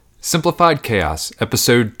Simplified Chaos,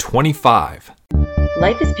 episode 25.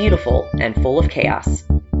 Life is beautiful and full of chaos.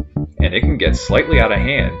 And it can get slightly out of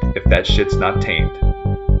hand if that shit's not tamed.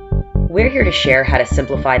 We're here to share how to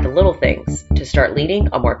simplify the little things to start leading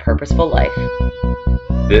a more purposeful life.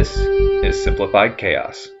 This is Simplified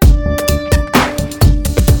Chaos.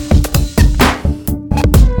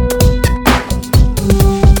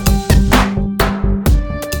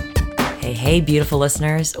 Hey, beautiful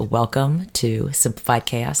listeners. Welcome to Simplified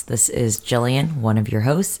Chaos. This is Jillian, one of your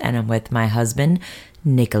hosts, and I'm with my husband,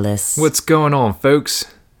 Nicholas. What's going on,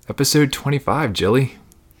 folks? Episode 25, Jilly.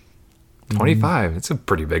 25. It's a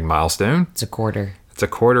pretty big milestone. It's a quarter. It's a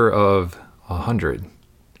quarter of 100.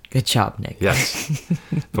 Good job, Nick. Yes.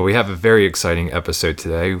 But we have a very exciting episode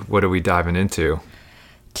today. What are we diving into?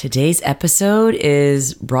 Today's episode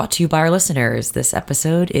is brought to you by our listeners. This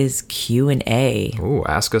episode is Q&A. Ooh,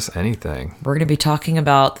 ask us anything. We're going to be talking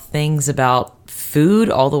about things about food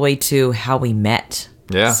all the way to how we met.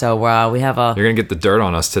 Yeah. So we have You're going to get the dirt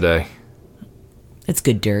on us today. It's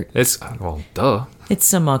good dirt. Well, duh. It's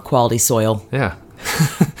some quality soil. Yeah.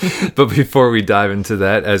 But before we dive into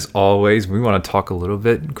that, as always, we want to talk a little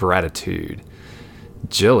bit gratitude.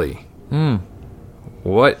 Jilly.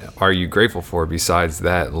 What are you grateful for besides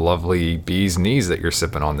that lovely bee's knees that you're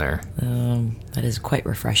sipping on there? That is quite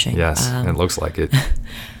refreshing. Yes, it looks like it.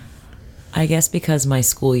 I guess because my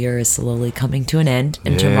school year is slowly coming to an end,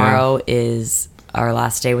 and Yeah. tomorrow is our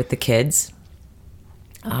last day with the kids.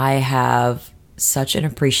 I have such an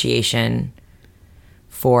appreciation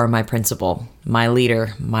for my principal, my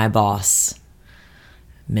leader, my boss,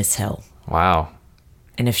 Miss Hill. Wow.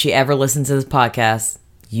 And if she ever listens to this podcast,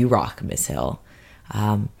 you rock, Miss Hill.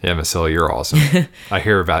 Yeah, Miss Hill, you're awesome. I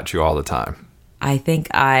hear about you all the time. I think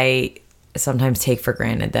I sometimes take for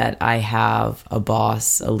granted that I have a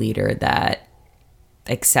boss, a leader that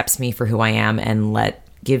accepts me for who I am and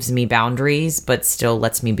gives me boundaries, but still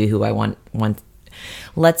lets me be who I want,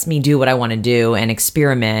 lets me do what I want to do and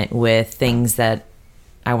experiment with things that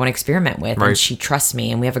I want to experiment with. Right. And she trusts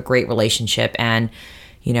me, and we have a great relationship. And,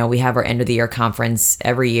 you know, we have our end of the year conference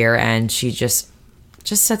every year, and she just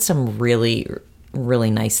said some really,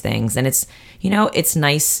 really nice things. And it's, you know, it's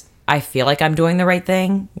nice. I feel like I'm doing the right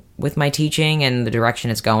thing with my teaching and the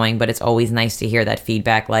direction it's going, but it's always nice to hear that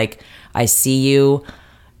feedback. Like, I see you,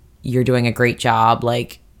 you're doing a great job.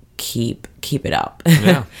 Like, keep it up.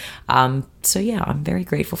 Yeah. So yeah, I'm very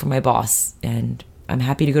grateful for my boss, and I'm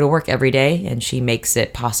happy to go to work every day, and she makes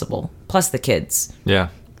it possible. Plus the kids. Yeah.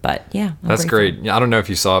 But yeah, That's great. Yeah, I don't know if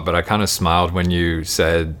you saw it, but I kind of smiled when you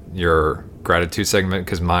said your gratitude segment,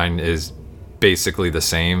 because mine is basically the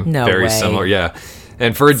same. No Very way. similar. Yeah.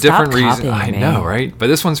 And for a Stop different reason. copying I me. know, right? But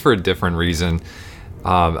this one's for a different reason. You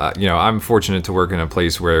know, I'm fortunate to work in a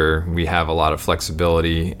place where we have a lot of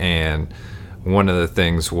flexibility. And one of the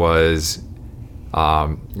things was, you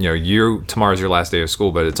know, tomorrow's your last day of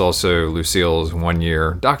school, but it's also Lucille's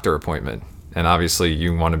 1-year doctor appointment. And obviously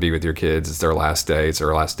you want to be with your kids. It's their last day. It's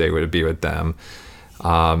their last day to be with them.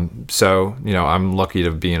 So, you know, I'm lucky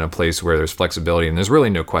to be in a place where there's flexibility and there's really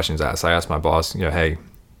no questions asked. I asked my boss, you know, hey,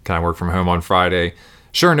 can I work from home on Friday?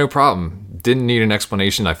 Sure, no problem. Didn't need an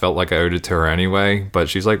explanation. I felt like I owed it to her anyway. But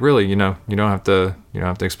she's like, really, you know, you don't have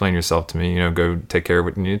to explain yourself to me. You know, go take care of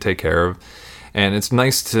what you need to take care of. And it's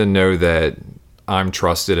nice to know that I'm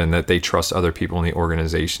trusted and that they trust other people in the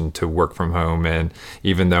organization to work from home. And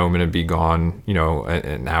even though I'm going to be gone, you know,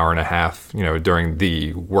 an hour and a half, you know, during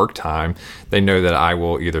the work time, they know that I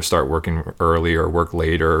will either start working early or work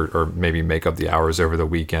late or maybe make up the hours over the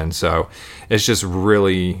weekend. So it's just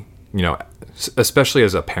really, you know, especially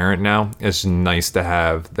as a parent now, it's nice to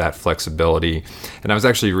have that flexibility. And I was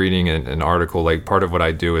actually reading an article, like part of what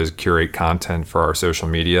I do is curate content for our social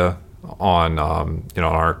media on, you know,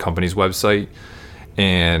 on our company's website.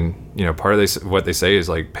 And, you know, part of what they say is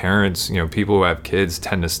like parents, you know, people who have kids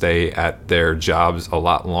tend to stay at their jobs a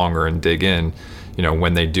lot longer and dig in, you know,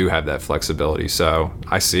 when they do have that flexibility. So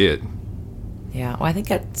I see it. Yeah, well, I think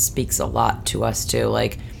that speaks a lot to us too.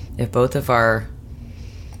 Like, if both of our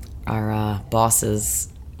bosses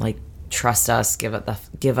like trust us, give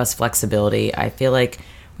us flexibility, I feel like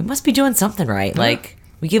we must be doing something right. Yeah. Like,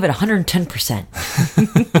 we give it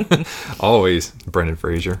 110%. Always. Brendan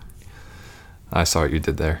Fraser. I saw what you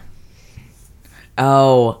did there.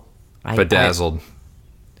 Oh. Bedazzled.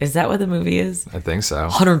 Is that what the movie is? I think so.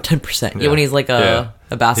 110%. Yeah, when he's like a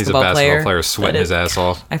basketball player. He's a basketball player sweating his ass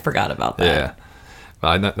off. I forgot about that. Yeah.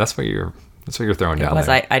 Well, that's what you're throwing down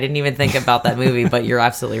there. I didn't even think about that movie, but you're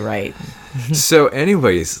absolutely right. So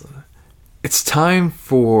anyways, it's time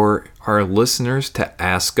for our listeners to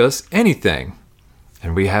ask us anything.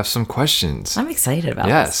 And we have some questions. I'm excited about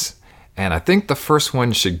this. Yes. And I think the first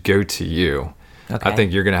one should go to you. Okay. I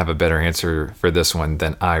think you're going to have a better answer for this one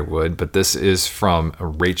than I would, but this is from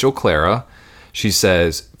Rachel Clara. She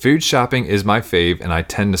says, food shopping is my fave, and I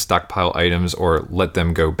tend to stockpile items or let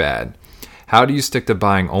them go bad. How do you stick to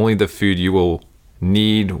buying only the food you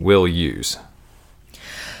will use?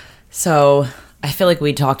 So I feel like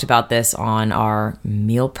we talked about this on our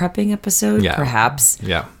meal prepping episode, perhaps.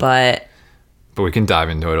 Yeah. But we can dive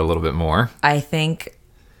into it a little bit more. I think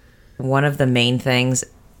one of the main things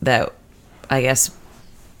that, I guess,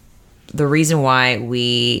 the reason why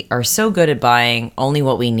we are so good at buying only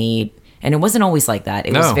what we need, and it wasn't always like that.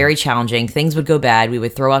 It was very challenging. Things would go bad. We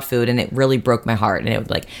would throw out food, and it really broke my heart. And it would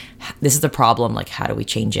like, this is the problem. Like, how do we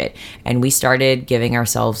change it? And we started giving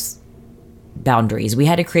ourselves boundaries. We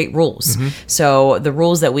had to create rules. So the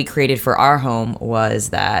rules that we created for our home was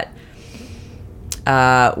that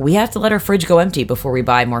we have to let our fridge go empty before we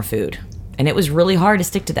buy more food. And it was really hard to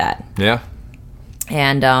stick to that. Yeah.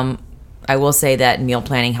 And I will say that meal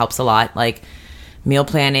planning helps a lot. Like meal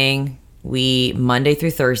planning, Monday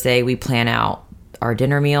through Thursday, we plan out our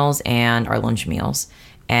dinner meals and our lunch meals.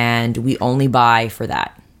 And we only buy for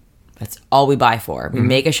that. That's all we buy for. We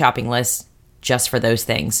make a shopping list just for those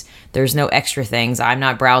things. There's no extra things. I'm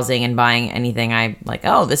not browsing and buying anything. I'm like,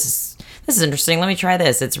 oh, this is interesting. Let me try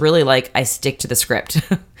this. It's really like I stick to the script.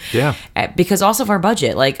 Yeah. Because also of our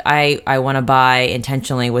budget. Like I want to buy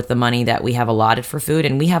intentionally with the money that we have allotted for food,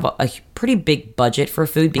 and we have a pretty big budget for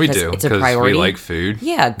food because it's a priority. We like food.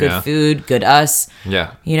 Yeah, good food, good us.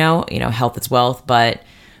 Yeah. You know, health is wealth, but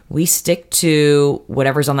we stick to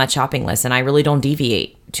whatever's on that shopping list, and I really don't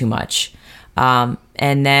deviate too much. And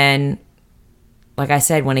then, like I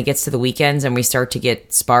said, when it gets to the weekends and we start to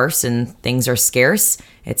get sparse and things are scarce,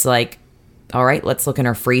 it's like, all right, let's look in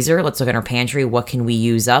our freezer. Let's look in our pantry. What can we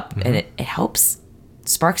use up? And it helps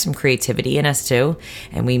spark some creativity in us too.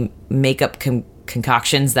 And we make up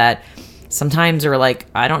concoctions that sometimes are like,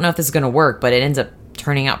 I don't know if this is going to work, but it ends up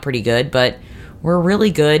turning out pretty good. But we're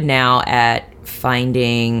really good now at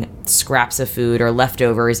finding scraps of food or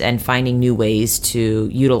leftovers and finding new ways to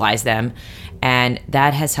utilize them. And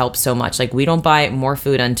that has helped so much. Like, we don't buy more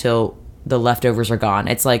food until the leftovers are gone.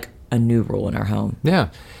 It's like a new rule in our home. Yeah.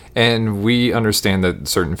 And we understand that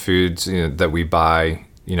certain foods that we buy,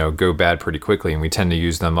 go bad pretty quickly, and we tend to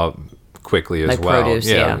use them up quickly as like well. Produce,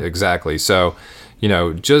 yeah, exactly. So,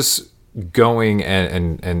 just going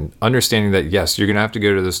and understanding that, yes, you're going to have to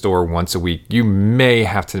go to the store once a week. You may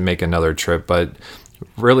have to make another trip, but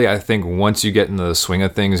really, I think once you get into the swing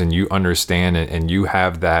of things and you understand it and you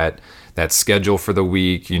have that schedule for the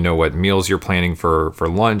week, you know what meals you're planning for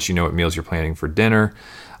lunch, you know what meals you're planning for dinner.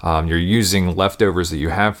 You're using leftovers that you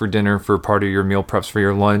have for dinner for part of your meal preps for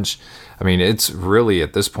your lunch. I mean, it's really,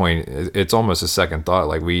 at this point, it's almost a second thought.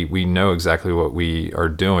 Like we know exactly what we are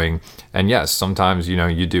doing. And yes, sometimes,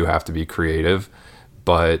 you do have to be creative,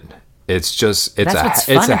 but it's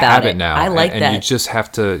a habit now. I like that. And you just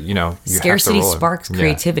have to, scarcity have to sparks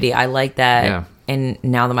creativity. Yeah. I like that. Yeah. And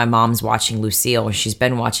now that my mom's watching Lucille, or she's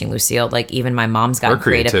been watching Lucille, like even my mom's gotten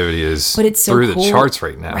creative. Her creativity is but it's so through cool. the charts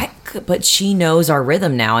right now. Right? But she knows our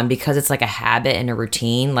rhythm now. And because it's like a habit and a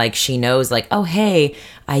routine, like she knows like, oh, hey,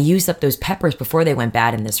 I used up those peppers before they went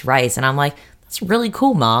bad in this rice. And I'm like, that's really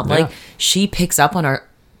cool, Mom. Yeah. Like she picks up on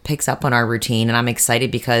our routine, and I'm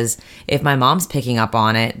excited because if my mom's picking up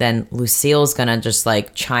on it, then Lucille's going to just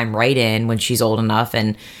like chime right in when she's old enough,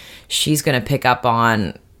 and she's going to pick up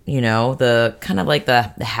on the kind of like the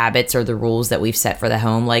habits or the rules that we've set for the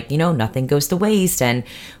home. Like, nothing goes to waste, and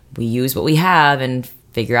we use what we have and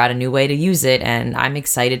figure out a new way to use it. And I'm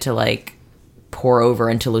excited to like pour over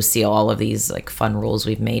into Lucille all of these like fun rules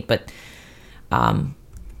we've made. But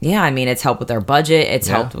yeah, I mean, it's helped with our budget. It's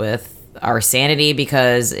helped with our sanity,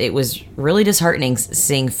 because it was really disheartening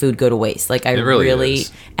seeing food go to waste. Like it really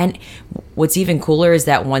is. And what's even cooler is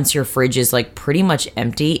that once your fridge is like pretty much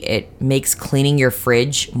empty, it makes cleaning your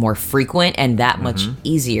fridge more frequent and that much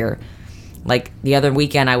easier. Like the other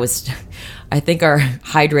weekend I think our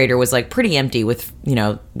hydrator was like pretty empty with,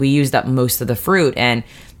 we used up most of the fruit, and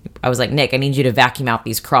I was like, Nick, I need you to vacuum out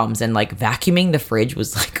these crumbs. And like vacuuming the fridge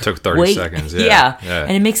was like took 30 seconds. Yeah.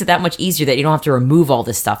 And it makes it that much easier that you don't have to remove all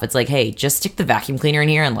this stuff. It's like, hey, just stick the vacuum cleaner in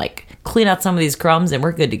here and like clean out some of these crumbs and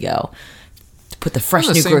we're good to go. Put the fresh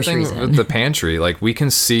new groceries in. With the pantry, like we can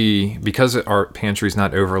see, because our pantry's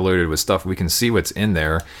not overloaded with stuff, we can see what's in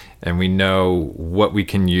there, and we know what we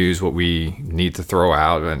can use, what we need to throw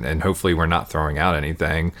out, and hopefully we're not throwing out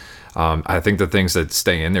anything. I think the things that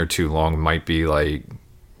stay in there too long might be like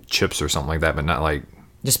chips or something like that, but not like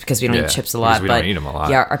just because we don't Yeah, eat chips a because lot. we but don't eat 'em a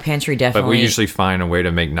lot. Yeah, our pantry definitely. But we usually find a way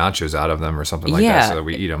to make nachos out of them or something like that so that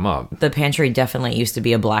we eat them up. The pantry definitely used to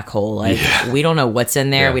be a black hole. Like, we don't know what's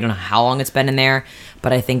in there. Yeah. We don't know how long it's been in there.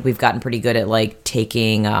 But I think we've gotten pretty good at, like,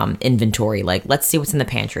 taking inventory. Like, let's see what's in the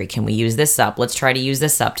pantry. Can we use this up? Let's try to use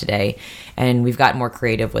this up today. And we've gotten more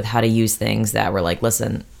creative with how to use things that we're like,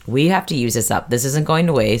 listen, we have to use this up. This isn't going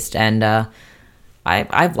to waste. And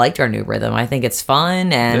I've liked our new rhythm. I think it's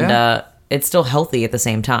fun and it's still healthy at the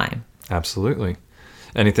same time. Absolutely.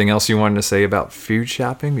 Anything else you wanted to say about food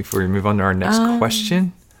shopping before we move on to our next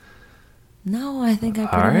question? No, I think I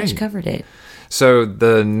pretty much covered it. So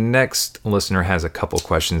the next listener has a couple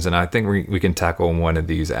questions, and I think we can tackle one of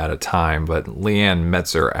these at a time. But Leanne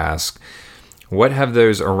Metzer asks, what have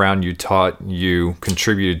those around you taught you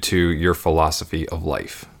contributed to your philosophy of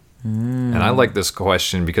life? And I like this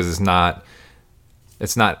question because it's not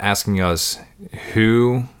asking us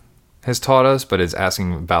who has taught us, but it's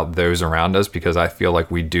asking about those around us, because I feel like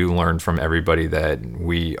we do learn from everybody that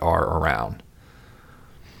we are around.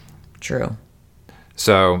 True.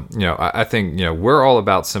 So, I think, we're all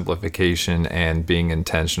about simplification and being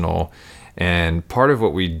intentional. And part of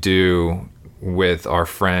what we do with our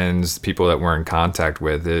friends, people that we're in contact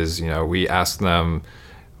with, is, we ask them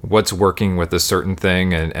what's working with a certain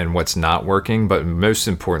thing and what's not working. But most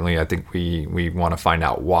importantly, I think we want to find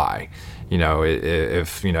out why.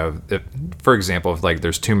 If for example, if like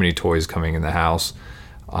there's too many toys coming in the house,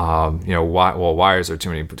 why is there too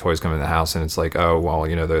many toys coming in the house? And it's like, oh, well,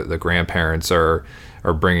 the grandparents are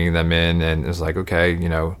bringing them in, and it's like, okay,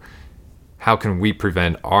 how can we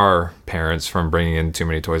prevent our parents from bringing in too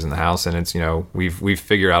many toys in the house? And it's, we've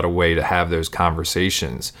figured out a way to have those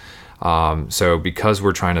conversations. So because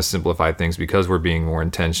we're trying to simplify things, because we're being more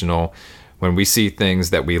intentional, when we see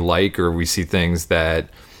things that we like, or we see things that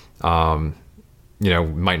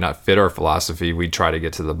might not fit our philosophy, we try to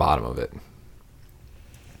get to the bottom of it.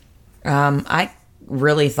 I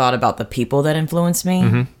really thought about the people that influenced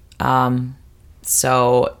me.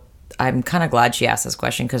 So I'm kind of glad she asked this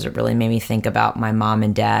question, because it really made me think about my mom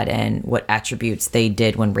and dad and what attributes they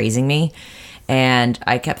did when raising me. And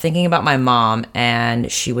I kept thinking about my mom,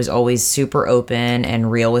 and she was always super open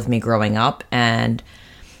and real with me growing up. And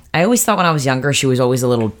I always thought when I was younger, she was always a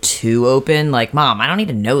little too open. Like, Mom, I don't need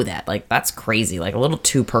to know that. Like, that's crazy. Like, a little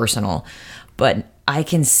too personal. But I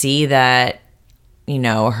can see that,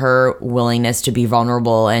 her willingness to be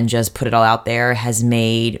vulnerable and just put it all out there has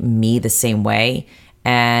made me the same way.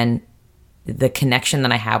 And the connection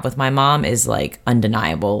that I have with my mom is, like,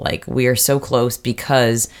 undeniable. Like, we are so close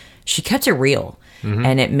because she kept it real.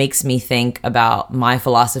 And it makes me think about my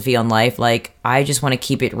philosophy on life. Like, I just want to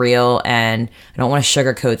keep it real, and I don't want to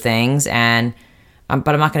sugarcoat things. And but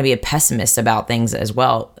I'm not going to be a pessimist about things as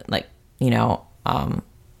well. Like, I'm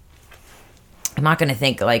not going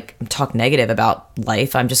to talk negative about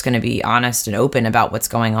life. I'm just going to be honest and open about what's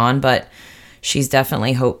going on. But she's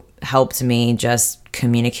definitely helped me just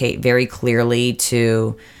communicate very clearly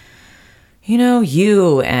to,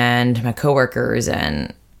 you and my coworkers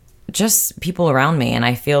and just people around me. And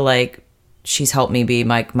I feel like she's helped me be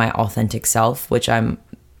my authentic self, which I'm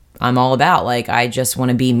all about. Like, I just want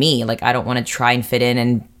to be me. Like, I don't want to try and fit in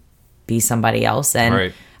and be somebody else. And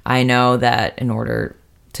right. I know that in order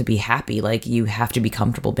to be happy, like, you have to be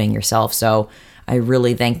comfortable being yourself. So I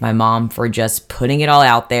really thank my mom for just putting it all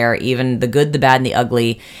out there, even the good, the bad, and the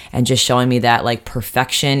ugly, and just showing me that, like,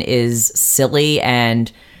 perfection is silly,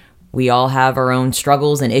 and we all have our own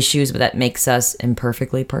struggles and issues, but that makes us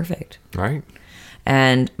imperfectly perfect. Right.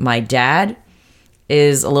 And my dad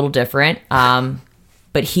is a little different,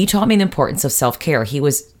 but he taught me the importance of self-care. He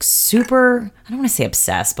was super, I don't want to say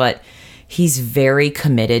obsessed, but he's very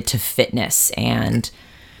committed to fitness, and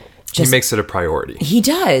he makes it a priority. He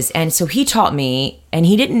does. And so he taught me, and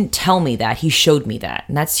he didn't tell me that. He showed me that.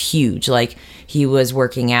 And that's huge. Like, he was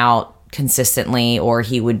working out consistently, or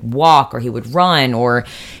he would walk, or he would run, or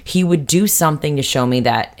he would do something to show me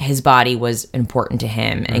that his body was important to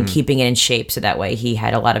him and keeping it in shape, so that way he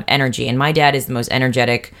had a lot of energy. And my dad is the most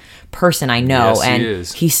energetic person I know. Yes, and he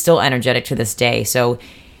is. He's still energetic to this day. So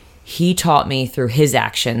he taught me through his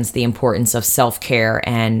actions the importance of self-care,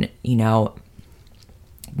 and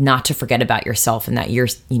not to forget about yourself, and that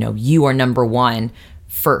you are number one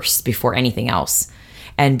first before anything else.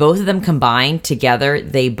 And both of them combined together,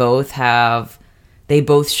 they both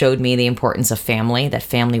showed me the importance of family, that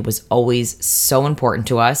family was always so important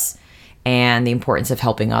to us, and the importance of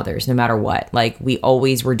helping others no matter what. Like, we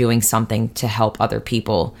always were doing something to help other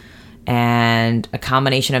people. And a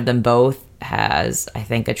combination of them both has, I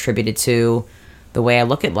think, attributed to the way I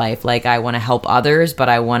look at life. Like, I want to help others, but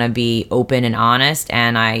I want to be open and honest,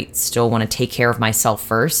 and I still want to take care of myself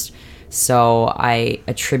first. So I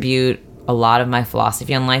attribute a lot of my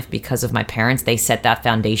philosophy on life because of my parents. They set that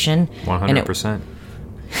foundation. 100%.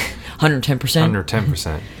 110%.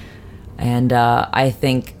 110%. And I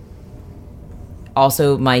think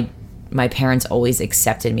also my parents always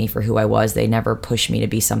accepted me for who I was. They never pushed me to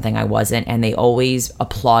be something I wasn't, and they always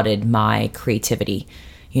applauded my creativity.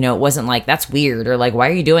 You know, it wasn't like, that's weird, or like, why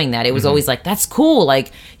are you doing that? It was always like, that's cool.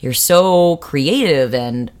 Like, you're so creative,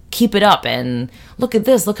 and keep it up, and look at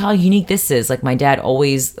this. Look how unique this is. Like, my dad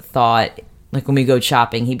always thought, like, when we go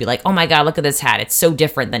shopping, he'd be like, oh my God, look at this hat. It's so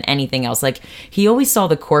different than anything else. Like, he always saw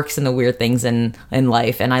the quirks and the weird things in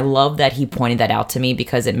life. And I love that he pointed that out to me,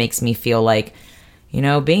 because it makes me feel like, you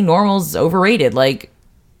know, being normal is overrated. Like,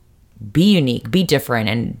 be unique, be different,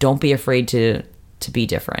 and don't be afraid to be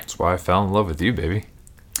different. That's why I fell in love with you, baby.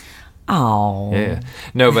 Oh. Yeah.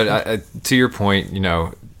 No, but to your point, you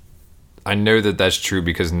know, I know that that's true,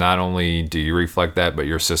 because not only do you reflect that, but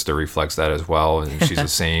your sister reflects that as well. And she's the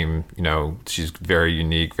same, you know, she's very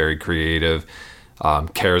unique, very creative,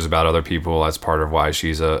 cares about other people. That's part of why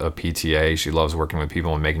she's a PTA. She loves working with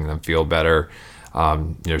people and making them feel better.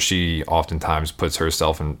 You know, she oftentimes puts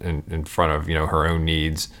herself in front of, you know, her own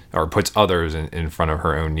needs, or puts others in front of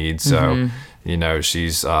her own needs. So, you know,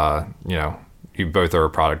 she's, you know, you both are a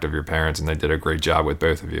product of your parents, and they did a great job with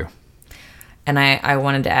both of you. And I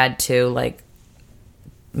wanted to add too, like,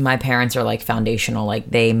 my parents are like foundational. Like,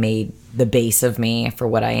 they made the base of me for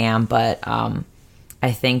what I am. But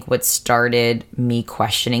I think what started me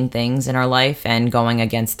questioning things in our life and going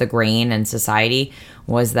against the grain and society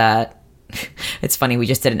was that, it's funny, we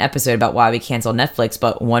just did an episode about why we canceled Netflix,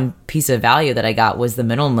 but one piece of value that I got was the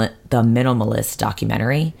Minimalist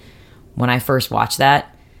documentary. When I first watched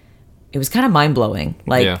that, it was kind of mind-blowing,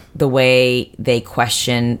 like, the way they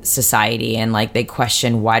question society, and like, they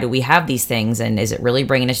question, why do we have these things, and is it really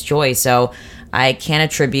bringing us joy? So I can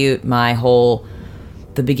attribute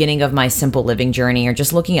the beginning of my simple living journey, or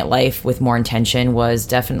just looking at life with more intention, was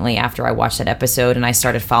definitely after I watched that episode and I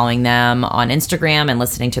started following them on Instagram and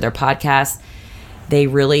listening to their podcast. They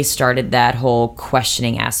really started that whole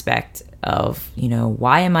questioning aspect of, you know,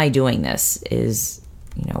 why am I doing this? Is,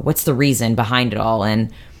 you know, what's the reason behind it all?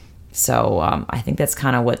 And so I think that's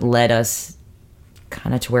kind of what led us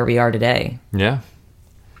kind of to where we are today. Yeah.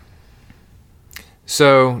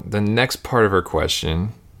 So the next part of our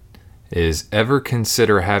question is, ever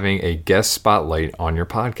consider having a guest spotlight on your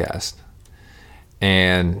podcast?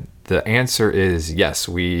 And the answer is yes.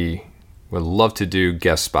 We would love to do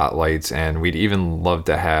guest spotlights, and we'd even love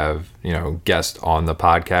to have, you know, guests on the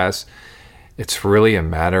podcast. It's really a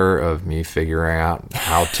matter of me figuring out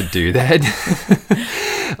how to do that.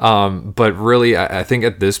 But really, I think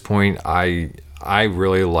at this point, I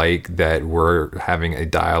really like that we're having a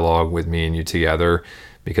dialogue with me and you together,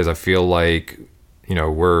 because I feel like, you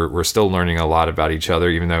know, we're still learning a lot about each other,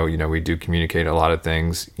 even though, you know, we do communicate a lot of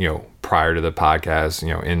things, you know, prior to the podcast, you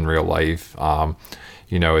know, in real life.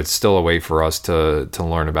 You know, it's still a way for us to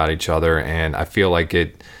learn about each other, and I feel like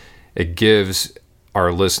it gives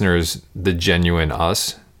our listeners the genuine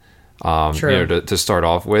us, you know, to start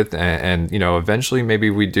off with, and you know, eventually maybe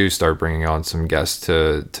we do start bringing on some guests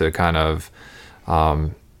to kind of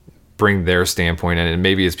bring their standpoint in, and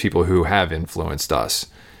maybe it's people who have influenced us.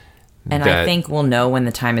 And I think we'll know when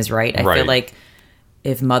the time is right. I feel like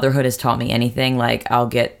if motherhood has taught me anything, like, I'll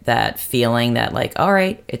get that feeling that, like, all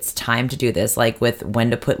right, it's time to do this. Like with when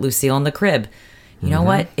to put Lucille in the crib. You know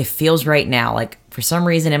what? It feels right now. Like, for some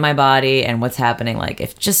reason in my body and what's happening, like,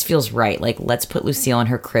 it just feels right. Like, let's put Lucille in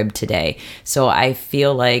her crib today. So I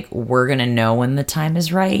feel like we're going to know when the time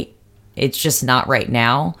is right. It's just not right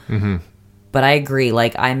now. But I agree.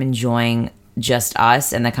 Like, I'm enjoying just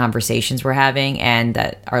us and the conversations we're having, and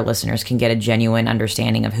that our listeners can get a genuine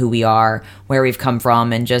understanding of who we are, where we've come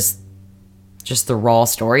from, and just the raw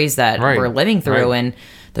stories that we're living through, and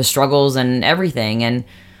the struggles and everything. And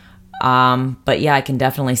but yeah, I can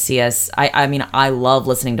definitely see us. I mean, I love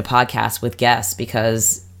listening to podcasts with guests,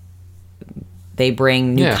 because they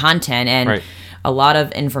bring new content and a lot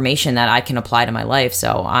of information that I can apply to my life.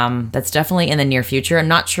 So that's definitely in the near future. I'm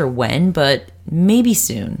not sure when, but maybe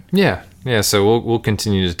soon. Yeah, so we'll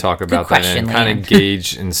continue to talk about that and kind of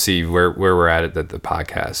gauge and see where we're at the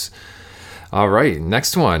podcast. All right,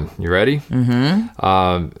 next one. You ready?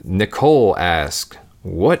 Nicole asked,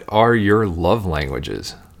 what are your love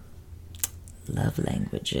languages? Love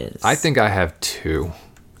languages. I think I have 2.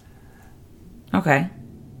 Okay.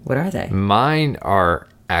 What are they? Mine are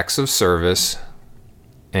acts of service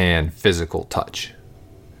and physical touch.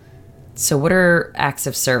 So what are acts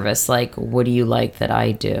of service? Like, what do you like that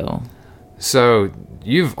I do? So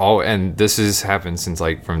and this has happened since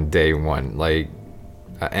like from day one, like,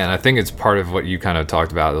 and I think it's part of what you kind of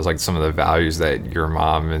talked about. It was like some of the values that your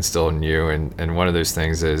mom instilled in you, and one of those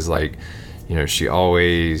things is like, she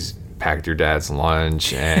always packed your dad's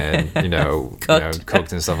lunch and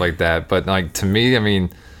cooked and stuff like that. But like to me, I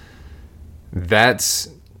mean,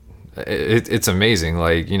 it's amazing.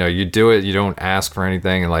 Like, you do it, you don't ask for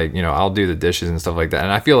anything, and like, I'll do the dishes and stuff like that.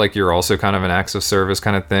 And I feel like you're also kind of an acts of service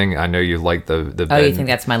kind of thing. I know you like the bed. Oh, you think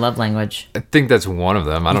that's my love language? I think that's one of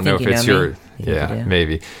them. I don't know if it's your, yeah,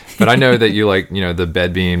 maybe. But I know that you like, the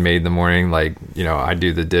bed being made in the morning, like, I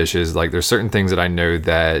do the dishes. Like, there's certain things that I know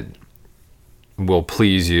that will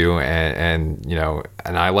please you, and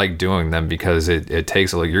I like doing them because it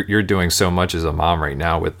takes you're doing so much as a mom right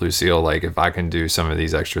now with Lucille. Like, if I can do some of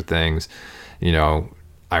these extra things,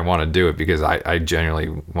 I want to do it because I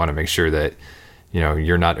genuinely want to make sure that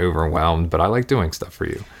you're not overwhelmed, but I like doing stuff for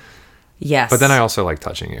you. Yes, but then I also like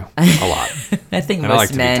touching you a lot. I think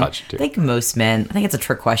most men, I think it's a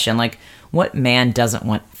trick question. Like, what man doesn't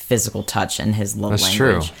want physical touch in his love language? That's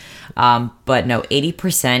true. But no,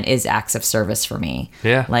 80% is acts of service for me.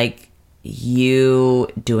 Yeah. Like, you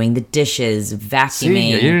doing the dishes,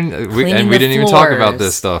 vacuuming, we didn't even talk about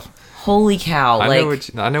this stuff. Holy cow.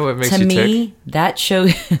 I know what makes you tick. To me,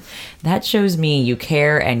 that shows me you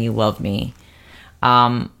care and you love me.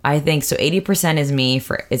 I think so 80% is me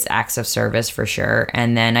it's acts of service for sure.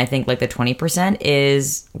 And then I think like the 20%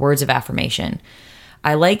 is words of affirmation.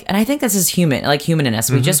 And I think this is human in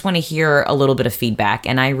us. We just want to hear a little bit of feedback.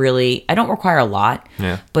 And I don't require a lot,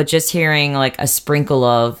 but just hearing like a sprinkle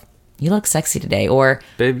of, you look sexy today, or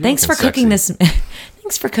babe, thanks for cooking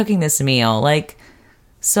this meal. Like,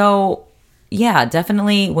 so yeah,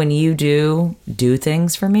 definitely when you do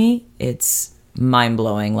things for me, it's mind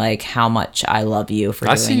blowing, like how much I love you for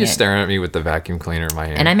doing it. I see you staring at me with the vacuum cleaner in my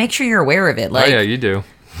hand. And I make sure you're aware of it. Like, oh yeah, you do.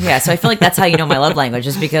 Yeah, so I feel like that's how you know my love language,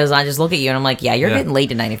 just because I just look at you and I'm like, yeah, you're getting late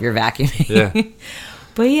tonight if you're vacuuming. Yeah.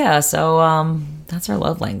 But yeah, so that's our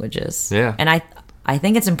love languages. Yeah. And I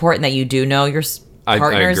think it's important that you do know your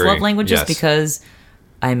partner's love languages, because,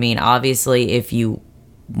 I mean, obviously, if you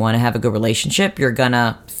want to have a good relationship, you're going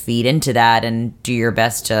to feed into that and do your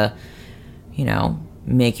best to,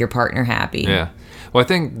 make your partner happy. Yeah. Well, I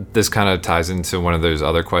think this kind of ties into one of those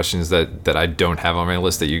other questions that I don't have on my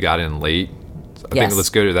list that you got in late. I think let's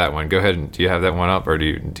go to that one. Go ahead. And do you have that one up, or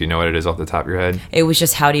do you know what it is off the top of your head? It was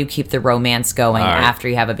just, how do you keep the romance going after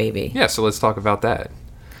you have a baby? Yeah, so let's talk about that.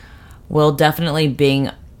 Well, definitely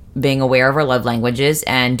being aware of our love languages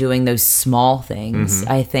and doing those small things.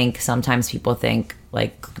 I think sometimes people think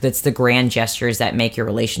like that's the grand gestures that make your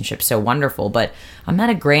relationship so wonderful, but I'm not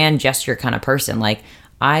a grand gesture kind of person. Like,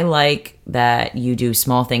 I like that you do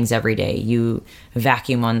small things every day. You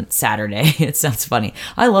vacuum on Saturday. It sounds funny.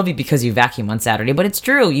 I love you because you vacuum on Saturday, but it's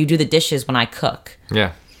true. You do the dishes when I cook.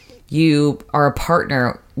 Yeah. You are a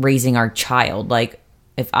partner raising our child. Like,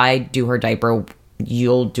 if I do her diaper,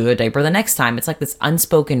 you'll do a diaper the next time. It's like this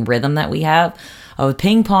unspoken rhythm that we have of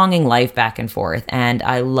ping-ponging life back and forth. And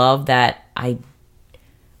I love that I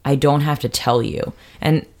don't have to tell you.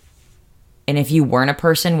 And if you weren't a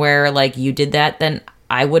person where like you did that, then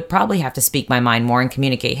I would probably have to speak my mind more and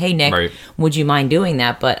communicate, hey, Nick, would you mind doing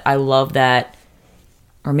that? But I love that.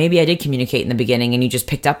 Or maybe I did communicate in the beginning and you just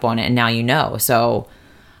picked up on it and now you know. So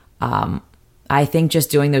I think just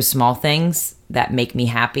doing those small things that make me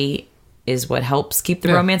happy is what helps keep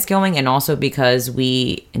the romance going. And also because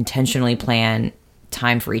we intentionally plan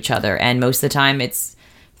time for each other. And most of the time it's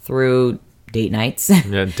through date nights.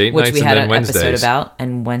 Yeah, date nights, which we had an episode about.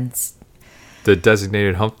 And the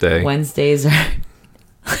designated hump day. Wednesdays are...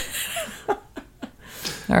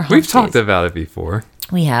 We've talked about it before.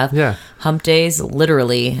 We have. Yeah. Hump days,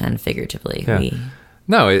 literally and figuratively. Yeah.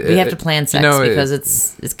 We have to plan sex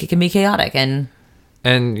because it can be chaotic. And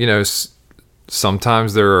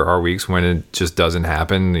sometimes there are weeks when it just doesn't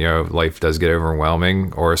happen. Life does get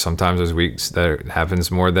overwhelming, or sometimes there's weeks that it happens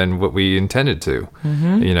more than what we intended to.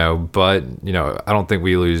 But I don't think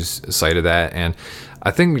we lose sight of that. And I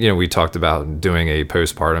think, we talked about doing a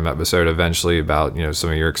postpartum episode eventually about, some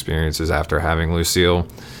of your experiences after having Lucille.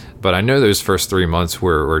 But I know those first 3 months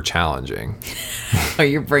were challenging. Oh,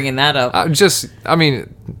 you're bringing that up.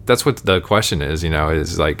 That's what the question is,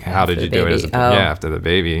 is like, how did you do it after the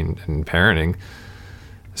baby and parenting?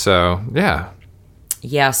 So, yeah.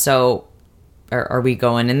 Yeah, so are we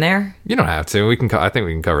going in there? You don't have to. I think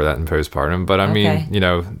we can cover that in postpartum. But I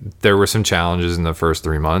mean, there were some challenges in the first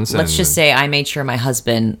 3 months. Let's just say I made sure my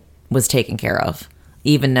husband was taken care of,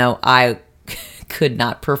 even though I could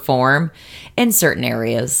not perform in certain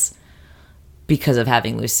areas. because of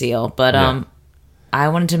having Lucille. But Yeah. I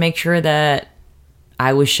wanted to make sure that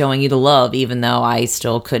I was showing you the love, even though I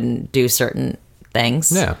still couldn't do certain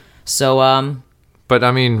things. Yeah. So, But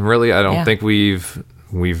I mean, really, I don't Yeah. think we've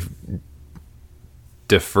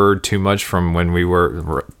deferred too much from when we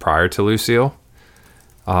were prior to Lucille.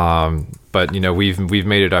 But you know, we've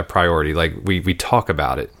made it a priority. Like we talk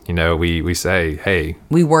about it. You know, we say, hey,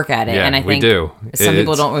 we work at it. Yeah, And I we think do. some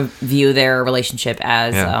people It's- don't view their relationship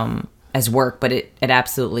Yeah. as work, but it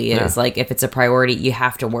absolutely is. Yeah. Like, if it's a priority, you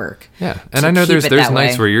have to work. yeah. And to I know keep there's it that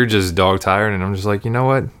nights way. where you're just dog tired, and I'm just like, you know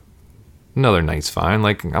what? Another night's fine.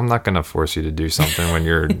 Like, I'm not gonna force you to do something when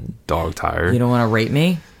you're dog tired. You don't want to rate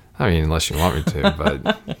me? I mean, unless you want me to,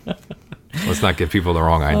 but let's not give people the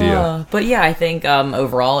wrong idea. But yeah, I think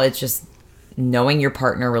overall it's just knowing your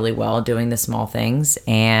partner really well, doing the small things,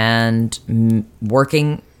 and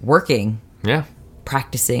working, Yeah,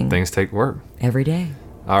 practicing things take work. every day.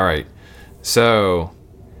 All right. So,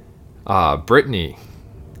 Brittany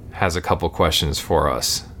has a couple questions for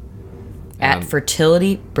us. At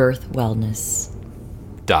Fertility Birth Wellness. ...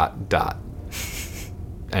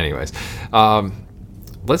 Anyways,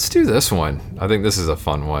 let's do this one. I think this is a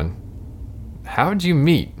fun one. How did you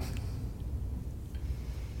meet?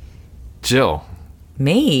 Jill,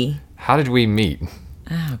 Me? how did we meet?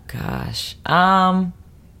 Oh gosh.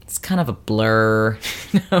 It's kind of a blur.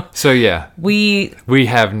 So yeah, we we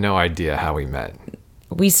have no idea how we met.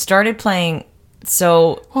 started playing.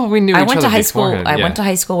 So Well, we knew I each went other to high school. beforehand, I yeah. went to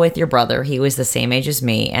high school with your brother. He was the same age as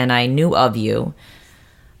me, and I knew of you.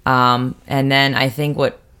 And then I think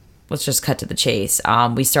let's just cut to the chase.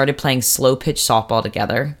 We started playing slow pitch softball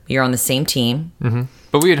together. We were on the same team.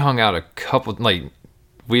 But we had hung out a couple,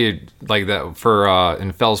 we had, that for,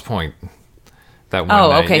 in Fells Point. That one Oh,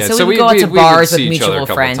 night. okay. Yeah, So we would go out to would bars see with each other a mutual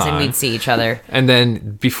couple friends, and times. we'd see each other. And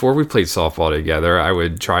then before we played softball together, I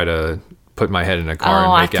would try to put my head in a car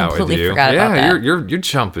Oh, I and make out with completely you. forgot about yeah, that. you're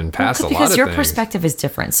jumping past a lot Because of your things. perspective is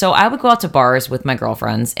different. So I would go out to bars with my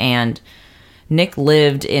girlfriends, and Nick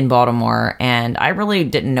lived in Baltimore, and I really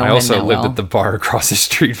didn't know I him also that lived well. at the bar across the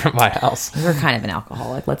street from my house. You're kind of an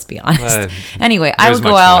alcoholic, let's be honest. Uh, Anyway, I it was would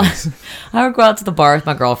go my out. 20s. I would go out to the bar with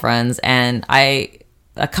my girlfriends, and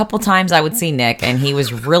a couple times I would see Nick, and he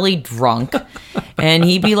was really drunk, and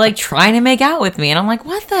he'd be like trying to make out with me, and I'm like,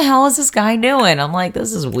 what the hell is this guy doing? I'm like,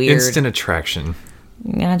 this is weird. Instant attraction.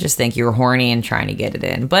 I just think you were horny and trying to get it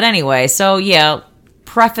in. But anyway, so yeah,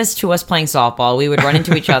 preface to us playing softball, we would run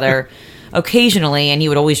into each other occasionally, and he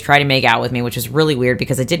would always try to make out with me, which was really weird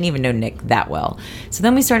because I didn't even know Nick that well. So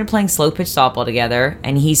then we started playing slow pitch softball together,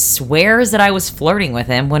 and he swears that I was flirting with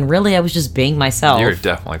him when really I was just being myself. You were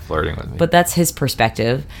definitely flirting with me. But that's his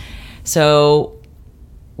perspective. So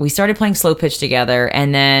we started playing slow pitch together,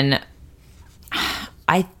 and then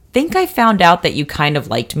I think I found out that you kind of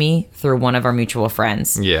liked me through one of our mutual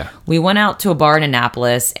friends. Yeah. We went out to a bar in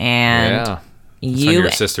Annapolis, and Yeah. That's when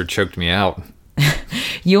your sister choked me out.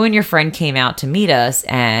 you and your friend came out to meet us,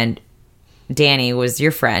 and Danny was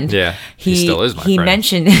your friend. Yeah, he still is my He friend.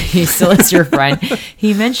 mentioned he still is your friend.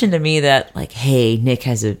 He mentioned to me that, like, hey, Nick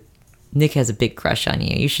has a big crush on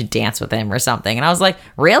you. You should dance with him or something. And I was like,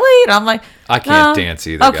 really? And I'm like, I can't "Oh, dance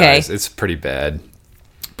either, okay. guys. It's pretty bad.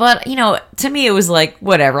 But, to me, it was like,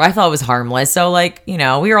 whatever. I thought it was harmless. So, like, we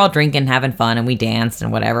were all drinking, having fun, and we danced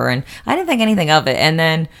and whatever. And I didn't think anything of it. And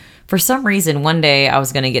then for some reason, one day I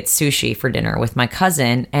was going to get sushi for dinner with my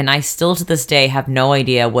cousin. And I still to this day have no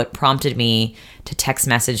idea what prompted me to text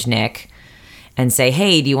message Nick and say,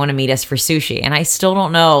 hey, do you want to meet us for sushi? And I still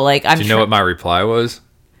don't know. Like, Do you know what my reply was?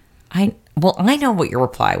 I know what your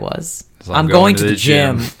reply was. So I'm going to the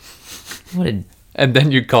gym. What a And then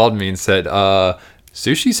you called me and said,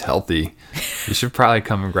 sushi's healthy. You should probably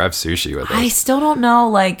come and grab sushi with us. I still don't know.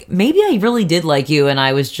 Like, maybe I really did like you, and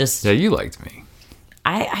I was just Yeah, you liked me.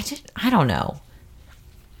 I don't know.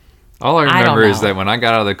 All I I don't remember is know. that when I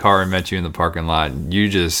got out of the car and met you in the parking lot,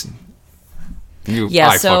 Yeah,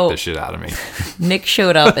 I so- fucked the shit out of me. Nick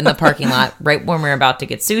showed up in the parking lot right when we were about to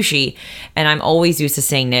get sushi, and I'm always used to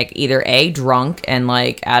seeing Nick either A, drunk and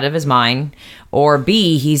like out of his mind, or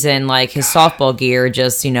B, he's in like his softball gear,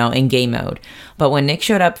 just in game mode. But when Nick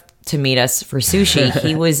showed up to meet us for sushi,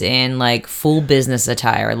 he was in like full business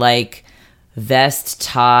attire, like vest,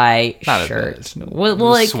 tie, Not a shirt, vest.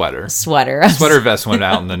 like Sweater. sweater. Sweater vest went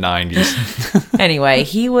out in the 90s. Anyway,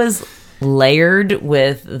 he was layered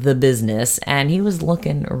with the business, and he was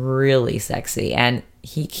looking really sexy, and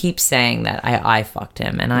he keeps saying that I fucked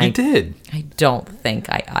him, and You did. I don't think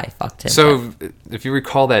I fucked him. So if you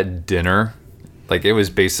recall that dinner, like it was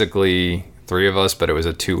basically three of us, but it was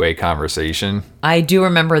a two-way conversation. I do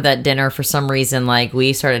remember that dinner for some reason. Like,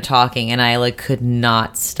 we started talking, and I like could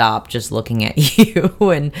not stop just looking at you.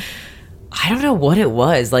 And I don't know what it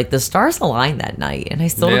was. Like, the stars aligned that night, and I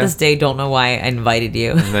still to this day don't know why I invited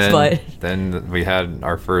you. But then we had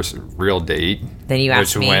our first real date. Then you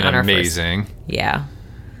asked me went on our amazing. First, yeah,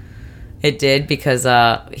 it did, because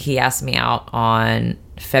he asked me out on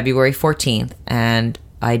February 14th, and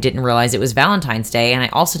I didn't realize it was Valentine's Day, and I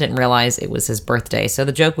also didn't realize it was his birthday, so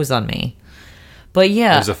the joke was on me. But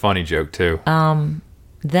yeah, it was a funny joke too.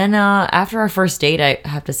 Then after our first date, I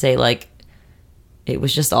have to say, like, it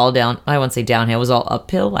was just all down. I won't say downhill. It was all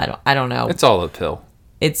uphill. I don't know. It's all uphill.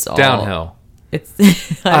 It's all downhill. It's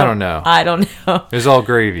I don't know. I don't know. It was all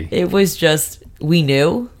gravy. It was just, we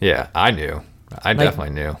knew. Yeah, I knew. I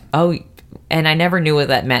definitely knew. Oh, and I never knew what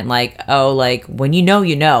that meant. Like, oh, like, when you know,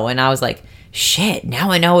 you know. And I was like, shit,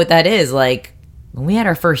 now I know what that is. Like, when we had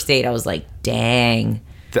our first date, I was like, dang.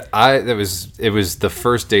 It was the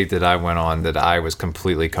first date that I went on that I was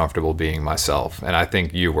completely comfortable being myself, and I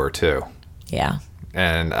think you were too. Yeah.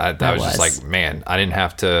 And I was just like, man, I didn't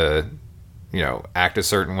have to, act a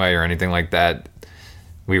certain way or anything like that.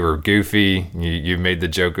 We were goofy. You made the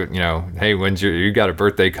joke, hey, you got a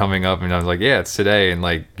birthday coming up? And I was like, yeah, it's today. And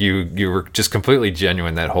like, you were just completely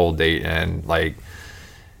genuine that whole date. And like,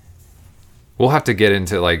 we'll have to get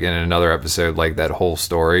into like in another episode, like that whole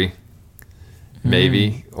story,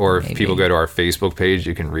 maybe. Or if people go to our Facebook page,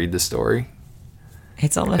 you can read the story.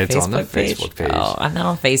 It's on the Facebook page. Oh, I'm not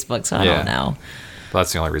on Facebook, so I don't know.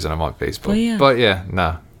 That's the only reason I'm on Facebook. But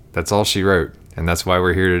yeah, that's all she wrote. And that's why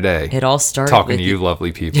we're here today. It all started talking to you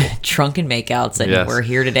lovely people. Drunken makeouts, and we're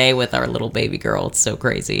here today with our little baby girl. It's so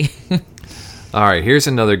crazy. All right, here's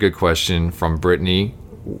another good question from Brittany.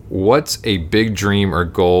 What's a big dream or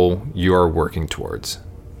goal you are working towards?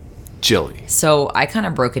 Jilly. So I kind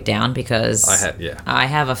of broke it down because I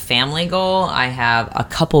have a family goal, I have a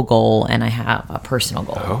couple goal, and I have a personal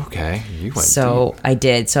goal. Okay, you went deep. I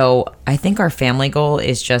did. So I think our family goal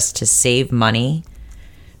is just to save money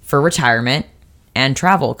for retirement and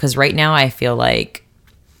travel, because right now I feel like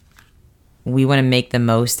we want to make the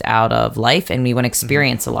most out of life, and we want to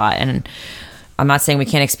experience a lot. And I'm not saying we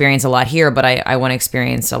can't experience a lot here, but I want to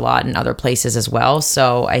experience a lot in other places as well.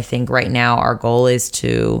 So I think right now our goal is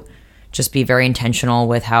to just be very intentional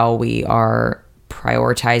with how we are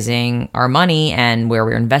prioritizing our money and where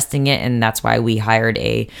we're investing it. And that's why we hired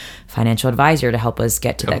a financial advisor to help us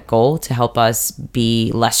get to that goal, to help us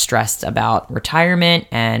be less stressed about retirement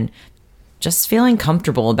and just feeling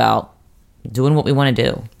comfortable about doing what we want to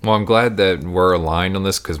do. Well, I'm glad that we're aligned on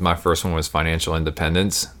this, because my first one was financial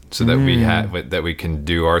independence, so that we can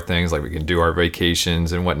do our things, like we can do our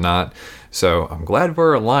vacations and whatnot. So I'm glad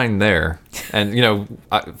we're aligned there. And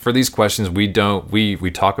for these questions, we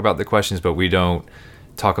talk about the questions, but we don't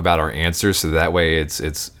talk about our answers. So that way,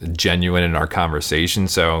 it's genuine in our conversation.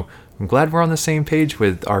 So I'm glad we're on the same page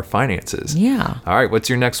with our finances. Yeah. All right. What's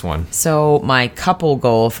your next one? So my couple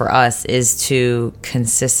goal for us is to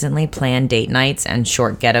consistently plan date nights and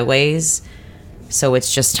short getaways. So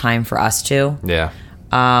it's just time for us to. Yeah.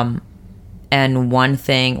 And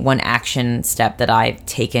one action step that I've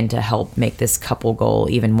taken to help make this couple goal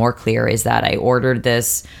even more clear is that I ordered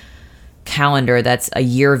this calendar that's a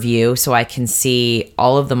year view, so I can see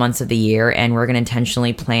all of the months of the year, and we're going to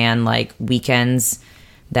intentionally plan like weekends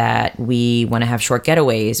that we want to have short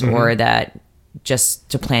getaways, or that just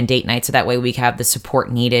to plan date night, so that way we have the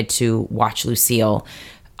support needed to watch Lucille,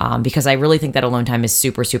 because I really think that alone time is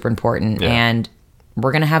super, super important. And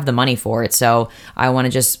we're going to have the money for it. So I want to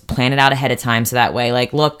just plan it out ahead of time. So that way,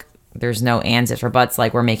 like, look, there's no ands, ifs, or buts.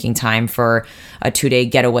 Like, we're making time for a 2-day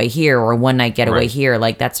getaway here or a 1-night getaway here.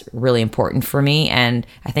 Like, that's really important for me. And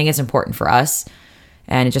I think it's important for us.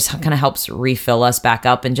 And it just kind of helps refill us back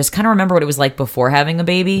up and just kind of remember what it was like before having a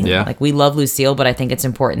baby. Yeah. Like, we love Lucille, but I think it's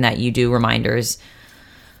important that you do reminders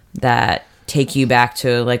that take you back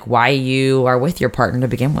to like why you are with your partner to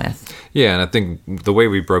begin with. Yeah, and I think the way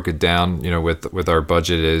we broke it down, with our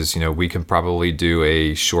budget is, we can probably do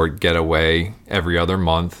a short getaway every other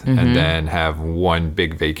month and then have one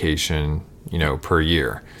big vacation, per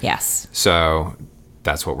year. Yes. So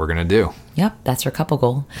that's what we're going to do. Yep, that's our couple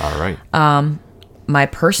goal. All right. My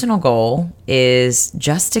personal goal is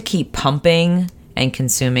just to keep pumping and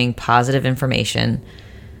consuming positive information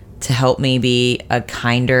to help me be a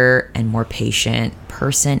kinder and more patient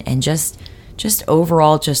person, and just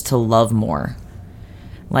overall just to love more.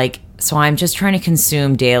 Like, so I'm just trying to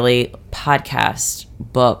consume daily podcasts,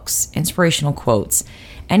 books, inspirational quotes,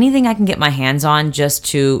 anything I can get my hands on, just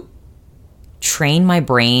to train my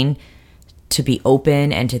brain to be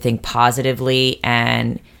open and to think positively.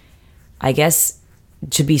 And I guess,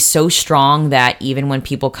 to be so strong that even when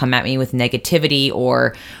people come at me with negativity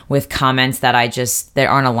or with comments that that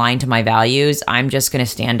aren't aligned to my values, I'm just going to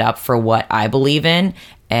stand up for what I believe in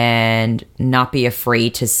and not be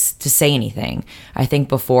afraid to say anything. I think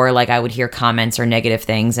before, like, I would hear comments or negative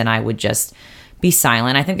things and I would just be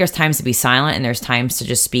silent. I think there's times to be silent and there's times to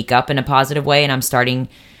just speak up in a positive way. And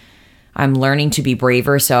I'm learning to be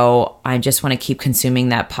braver. So I just want to keep consuming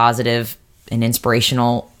that positive and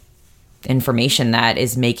inspirational information that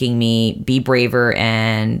is making me be braver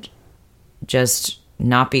and just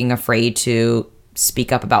not being afraid to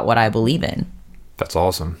speak up about what I believe in. That's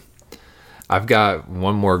awesome. I've got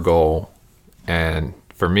one more goal, and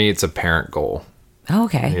for me, it's a parent goal. Oh,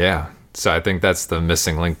 okay. Yeah. So I think that's the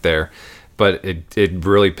missing link there. But it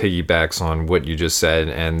really piggybacks on what you just said,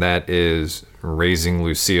 and that is raising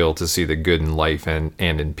Lucille to see the good in life and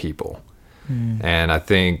in people. And I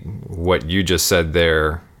think what you just said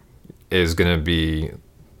there is going to be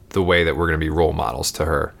the way that we're going to be role models to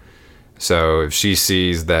her. So if she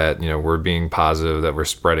sees that, we're being positive, that we're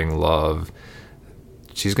spreading love,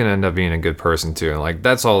 she's going to end up being a good person too. And like,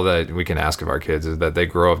 that's all that we can ask of our kids, is that they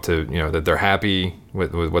grow up to, that they're happy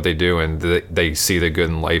with what they do, and they see the good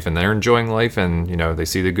in life and they're enjoying life, and, they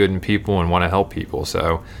see the good in people and want to help people.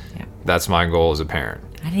 So that's my goal as a parent.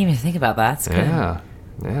 I didn't even think about that. That's good.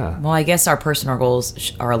 Yeah. Well, I guess our personal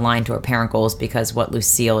goals are aligned to our parent goals, because what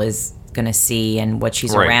Lucille is going to see and what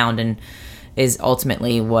she's around and is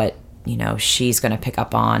ultimately what, she's going to pick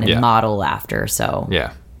up on and model after. So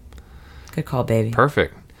yeah. Good call, baby.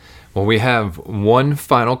 Perfect. Well, we have one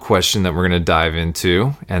final question that we're going to dive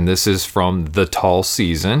into, and this is from The Tall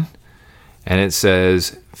Season. And it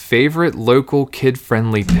says, favorite local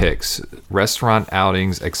kid-friendly picks, restaurant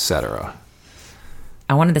outings, etc.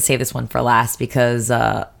 I wanted to save this one for last because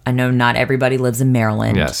I know not everybody lives in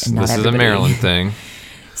Maryland. Yes, this is a Maryland thing.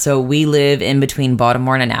 So we live in between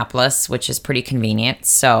Baltimore and Annapolis, which is pretty convenient.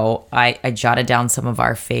 So I jotted down some of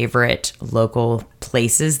our favorite local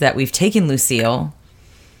places that we've taken Lucille.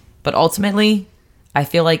 But ultimately, I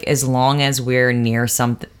feel like as long as we're near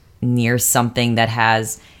something that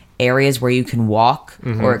has areas where you can walk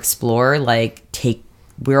or explore,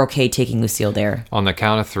 we're okay taking Lucille there. On the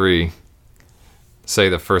count of 3, say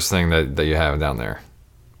the first thing that you have down there.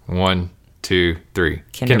 1, 2, 3.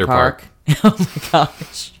 Kinder Park. Oh my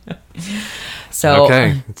gosh. So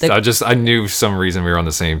okay. I knew for some reason we were on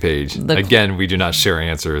the same page. Again, we do not share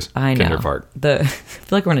answers. I know. Kinder Park. I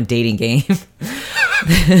feel like we're on a dating game.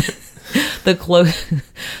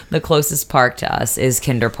 The closest park to us is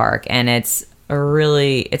Kinder Park, and it's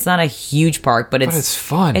not a huge park, but it's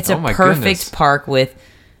fun. It's a perfect park with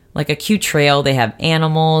like a cute trail. They have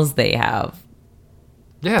animals. They have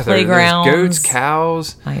playgrounds. There's goats,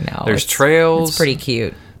 cows. I know. There's trails. It's pretty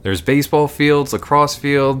cute. There's baseball fields, lacrosse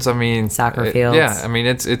fields. I mean, soccer fields. Yeah, I mean,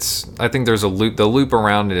 it's. I think there's a loop. The loop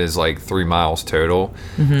around it is like 3 miles total.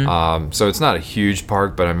 So it's not a huge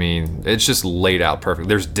park, but I mean, it's just laid out perfect.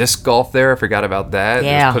 There's disc golf there. I forgot about that.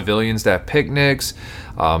 Yeah. There's pavilions that have picnics.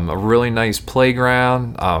 A really nice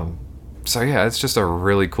playground. So yeah, it's just a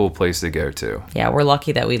really cool place to go to. Yeah, we're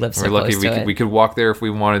lucky that we live so close to it. We could walk there if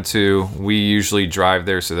we wanted to. We usually drive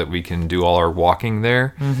there so that we can do all our walking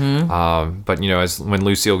there. But when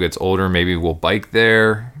Lucille gets older, maybe we'll bike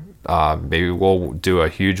there. Maybe we'll do a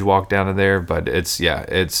huge walk down to there. But it's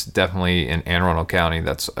definitely in Anne Arundel County.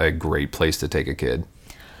 That's a great place to take a kid.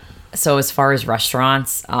 So as far as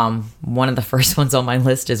restaurants, one of the first ones on my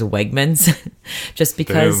list is Wegmans, just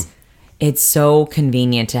because it's so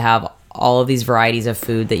convenient to have all of these varieties of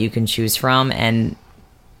food that you can choose from, and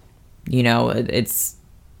it's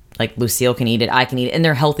like Lucille can eat it, I can eat it, and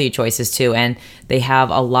they're healthy choices too, and they have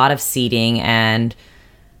a lot of seating, and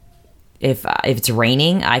if it's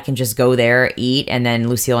raining, I can just go there, eat, and then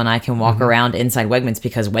Lucille and I can walk around inside Wegmans,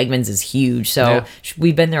 because Wegmans is huge. So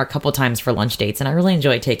we've been there a couple times for lunch dates, and I really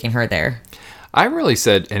enjoy taking her there. I really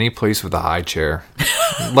said any place with a high chair.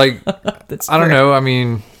 Like, That's I don't true. know. I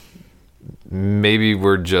mean, maybe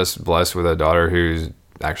we're just blessed with a daughter who's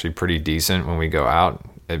actually pretty decent when we go out.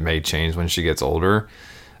 It may change when she gets older.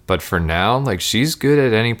 But for now, like, she's good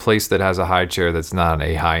at any place that has a high chair that's not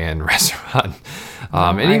a high-end restaurant.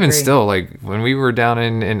 And even agree. still, like, when we were down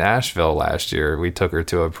in Asheville last year, we took her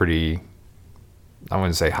to a pretty, I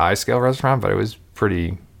wouldn't say high-scale restaurant, but it was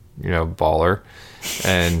pretty, baller.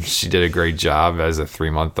 And she did a great job as a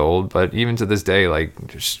 3-month-old. But even to this day, like,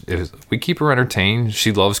 we keep her entertained.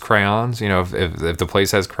 She loves crayons. If the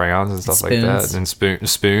place has crayons and stuff like that, and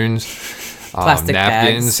spoons, Plastic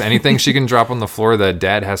napkins, bags. anything she can drop on the floor that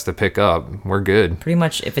Dad has to pick up, we're good. Pretty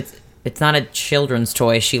much, if it's not a children's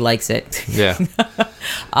toy. She likes it. Yeah.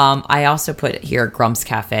 I also put here Grump's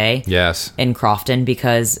Cafe. Yes. In Crofton,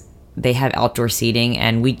 because they have outdoor seating,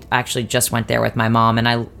 and we actually just went there with my mom, and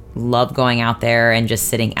I love going out there and just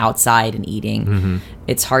sitting outside and eating. Mm-hmm.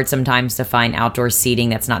 It's hard sometimes to find outdoor seating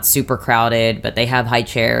that's not super crowded, but they have high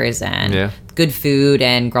chairs and good food,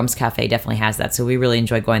 and Grump's Cafe definitely has that. So we really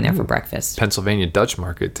enjoy going there for breakfast. Pennsylvania Dutch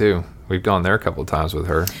Market too. We've gone there a couple of times with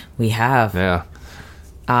her. We have. Yeah.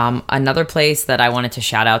 Another place that I wanted to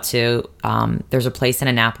shout out to, there's a place in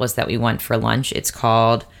Annapolis that we went for lunch. It's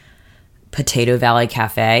called Potato Valley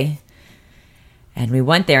Cafe. And we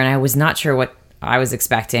went there, and I was not sure what I was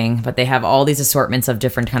expecting, but they have all these assortments of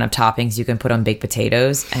different kind of toppings you can put on baked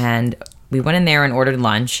potatoes. And we went in there and ordered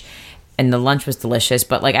lunch, and the lunch was delicious.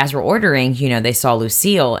 But like, as we're ordering, you know, they saw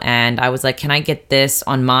Lucille, and I was like, can I get this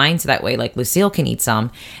on mine so that way like Lucille can eat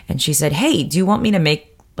some? And she said, hey, do you want me to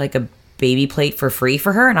make like a baby plate for free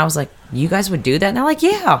for her? And I was like, you guys would do that? And they're like,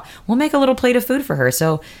 yeah, we'll make a little plate of food for her.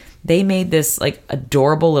 So they made this like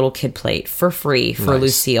adorable little kid plate for free for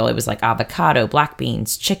Lucille. It was like avocado, black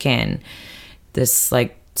beans, chicken, this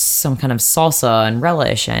like some kind of salsa and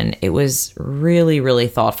relish. And it was really, really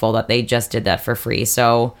thoughtful that they just did that for free.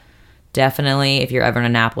 So definitely, if you're ever in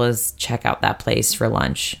Annapolis, check out that place for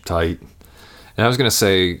lunch. Tight. And I was going to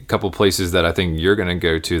say a couple places that I think you're going to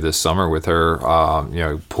go to this summer with her. You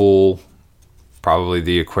know, pool, probably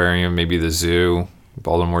the aquarium, maybe the zoo,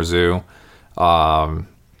 Baltimore Zoo.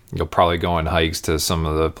 You'll probably go on hikes to some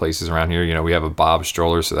of the places around here. You know, we have a Bob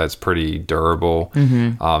stroller, so that's pretty durable.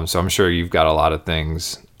 Mm-hmm. So I'm sure you've got a lot of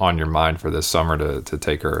things on your mind for this summer to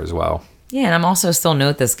take her as well. Yeah, and I'm also still new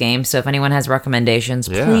at this game, so if anyone has recommendations,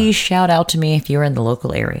 please shout out to me if you're in the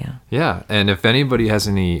local area. Yeah, and if anybody has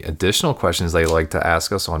any additional questions they'd like to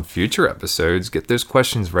ask us on future episodes, get those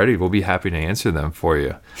questions ready. We'll be happy to answer them for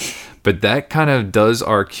you. But that kind of does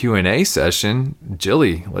our Q&A session.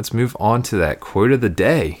 Jilly, let's move on to that quote of the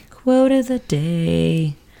day. Quote of the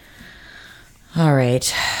day. All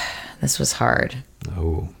right, this was hard.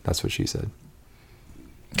 Oh, that's what she said.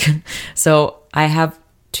 So I have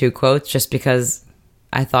 2 quotes just because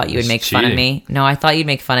I thought you would make fun of me. No, I thought you'd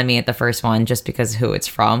make fun of me at the first one just because who it's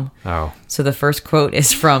from. Oh. So the first quote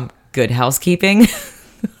is from Good Housekeeping.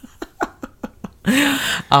 I'm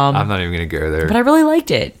not even going to go there. But I really liked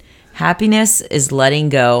it. Happiness is letting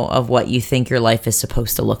go of what you think your life is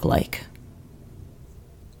supposed to look like.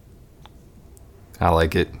 I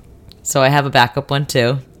like it. So I have a backup one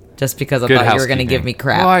too, just because I thought you were going to give me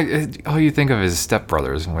crap. Well, all you think of is Step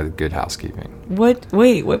Brothers with Good Housekeeping. What?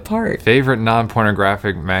 Wait, what part? Favorite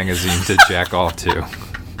non-pornographic magazine to jack off to.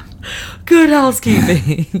 Good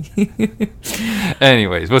Housekeeping.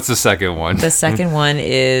 Anyways, what's the second one? The second one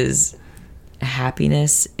is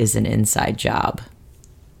happiness is an inside job.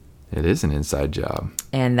 It is an inside job.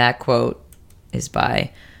 And that quote is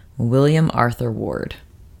by William Arthur Ward.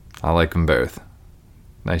 I like them both.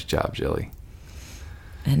 Nice job, Jilly.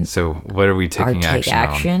 And so what are we taking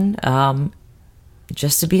action on?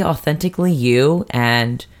 Just to be authentically you,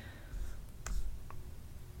 and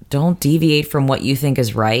don't deviate from what you think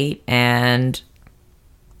is right, and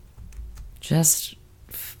just,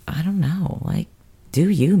 I don't know, like, do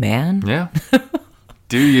you, man. Yeah.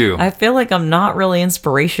 Do you. I feel like I'm not really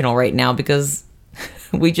inspirational right now because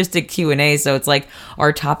we just did Q&A, so it's like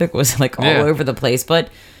our topic was like all over the place, but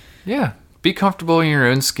yeah, be comfortable in your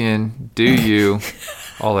own skin. Do you.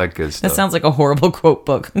 All that good stuff. That sounds like a horrible quote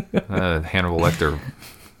book. Hannibal Lecter.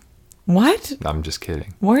 What? I'm just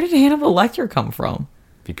kidding. Where did Hannibal Lecter come from?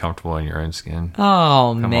 Be comfortable in your own skin.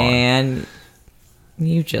 Oh, man.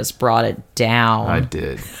 You just brought it down. I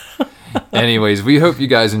did. Anyways, we hope you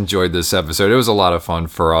guys enjoyed this episode. It was a lot of fun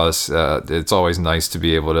for us. It's always nice to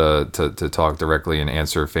be able to talk directly and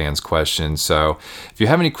answer fans' questions. So if you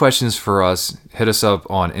have any questions for us, hit us up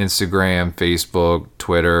on Instagram, Facebook,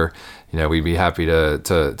 Twitter. You know, we'd be happy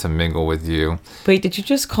to mingle with you. Wait, did you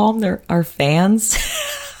just call them our fans?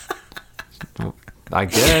 I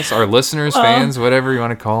guess. Our listeners, fans, whatever you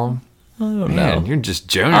want to call them. I don't know. You're just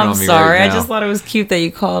joning on me I'm sorry. right now. I just thought it was cute that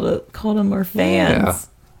you called them our fans. Yeah.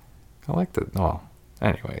 I like that. Well,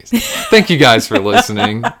 anyways. Thank you guys for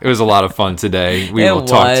listening. It was a lot of fun today. We will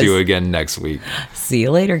talk to you again next week. See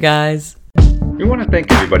you later, guys. We want to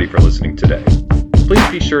thank everybody for listening today. Please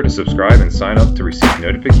be sure to subscribe and sign up to receive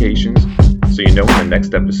notifications so you know when the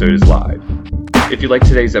next episode is live. If you like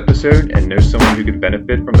today's episode and know someone who could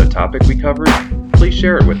benefit from the topic we covered, please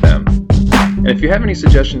share it with them. And if you have any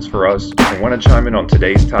suggestions for us or want to chime in on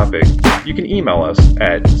today's topic, you can email us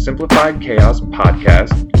at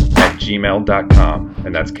simplifiedchaospodcast@gmail.com,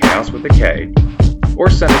 and that's chaos with a K, or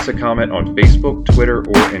send us a comment on Facebook, Twitter,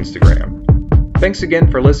 or Instagram. Thanks again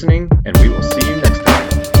for listening, and we will see you next time.